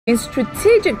in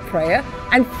strategic prayer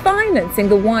and financing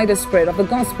the wider spread of the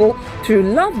gospel through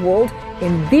LoveWorld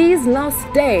in these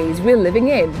last days we're living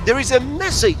in. There is a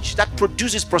message that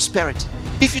produces prosperity.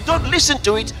 If you don't listen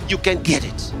to it, you can get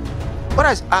it. What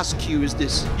I ask you is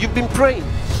this: you've been praying,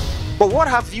 but what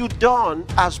have you done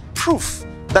as proof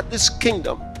that this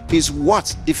kingdom is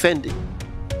worth defending?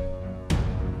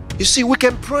 You see, we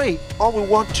can pray all we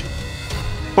want to,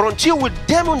 but until we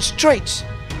demonstrate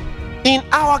in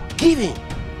our giving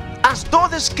as though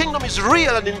this kingdom is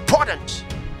real and important,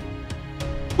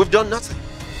 we've done nothing.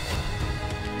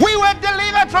 We were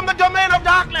delivered from the domain of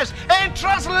darkness and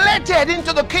translated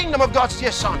into the kingdom of God's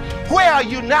dear Son. Where are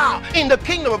you now? In the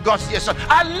kingdom of God's dear Son.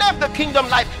 I live the kingdom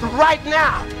life right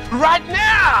now. Right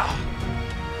now.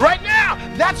 Right now.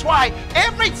 That's why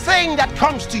everything that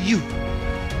comes to you,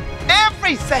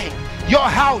 everything, your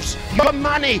house, your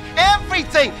money,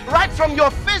 everything, right from your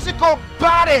physical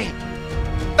body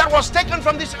that was taken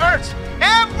from this earth,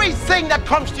 everything that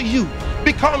comes to you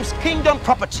becomes kingdom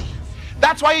property.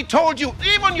 That's why he told you,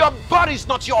 even your body is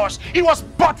not yours. It was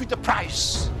bought with a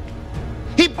price.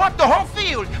 He bought the whole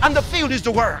field, and the field is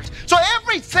the world. So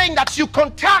everything that you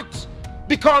contact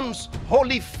becomes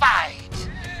holified.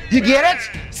 You get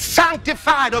it?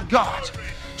 Sanctified of God.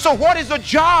 So what is the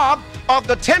job of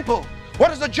the temple?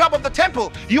 What is the job of the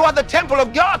temple? You are the temple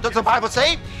of God, does the Bible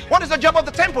say? What is the job of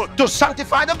the temple? To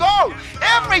sanctify the gold.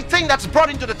 Everything that's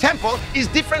brought into the temple is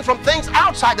different from things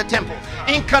outside the temple.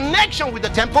 In connection with the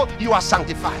temple, you are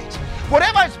sanctified.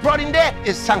 Whatever is brought in there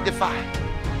is sanctified.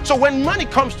 So when money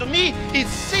comes to me, it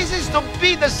ceases to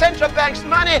be the central bank's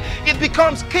money. It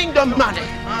becomes kingdom money.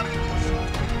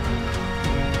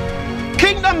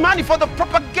 Kingdom money for the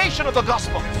propagation of the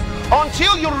gospel.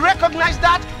 Until you recognize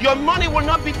that, your money will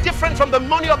not be different from the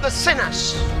money of the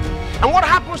sinners. And what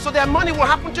happens to their money will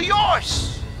happen to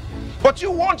yours. But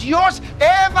you want yours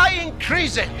ever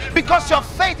increasing because your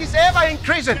faith is ever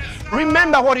increasing.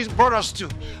 Remember what he's brought us to.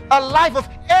 A life of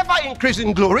ever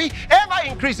increasing glory, ever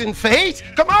increasing faith.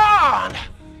 Come on.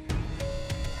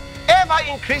 Ever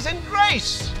increasing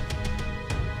grace.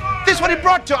 This is what he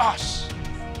brought to us.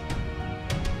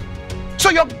 So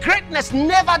your greatness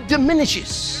never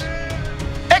diminishes.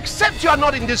 Except you are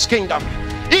not in this kingdom.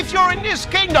 If you're in this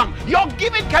kingdom, your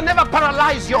giving can never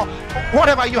paralyze your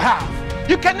whatever you have.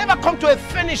 You can never come to a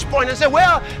finish point and say,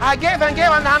 well, I gave and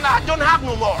I don't have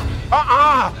no more.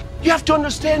 You have to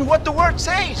understand what the word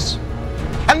says.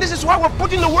 And this is why we're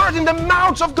putting the word in the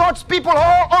mouths of God's people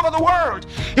all over the world.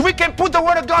 If we can put the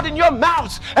word of God in your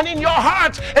mouth and in your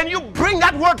heart, and you bring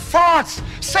that word forth,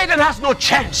 Satan has no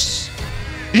chance.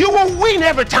 You will win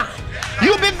every time.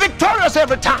 You'll be victorious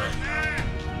every time.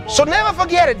 So never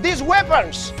forget it. These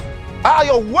weapons are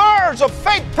your words of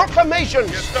faith proclamations.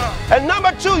 Yes, and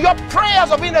number two, your prayers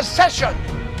of intercession.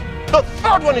 The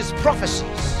third one is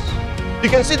prophecies. You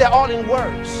can see they're all in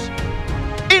words.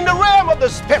 In the realm of the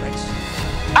spirit,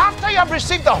 after you have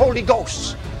received the Holy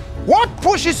Ghost, what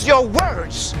pushes your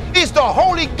words is the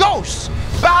Holy Ghost.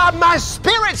 By my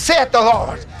spirit, saith the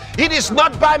Lord. It is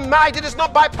not by might, it is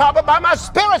not by power, but by my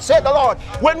spirit, saith the Lord.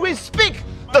 When we speak,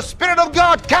 the Spirit of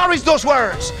God carries those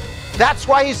words. That's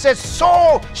why he says,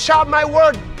 so shall my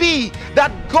word be that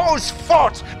goes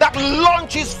forth, that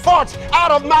launches forth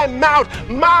out of my mouth.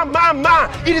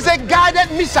 It is a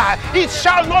guided missile. It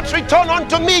shall not return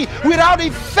unto me without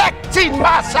effecting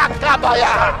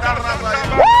Masakabaya.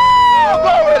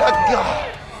 Glory to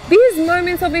God. These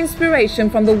moments of inspiration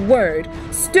from the word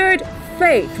stirred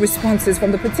faith responses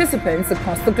from the participants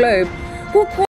across the globe who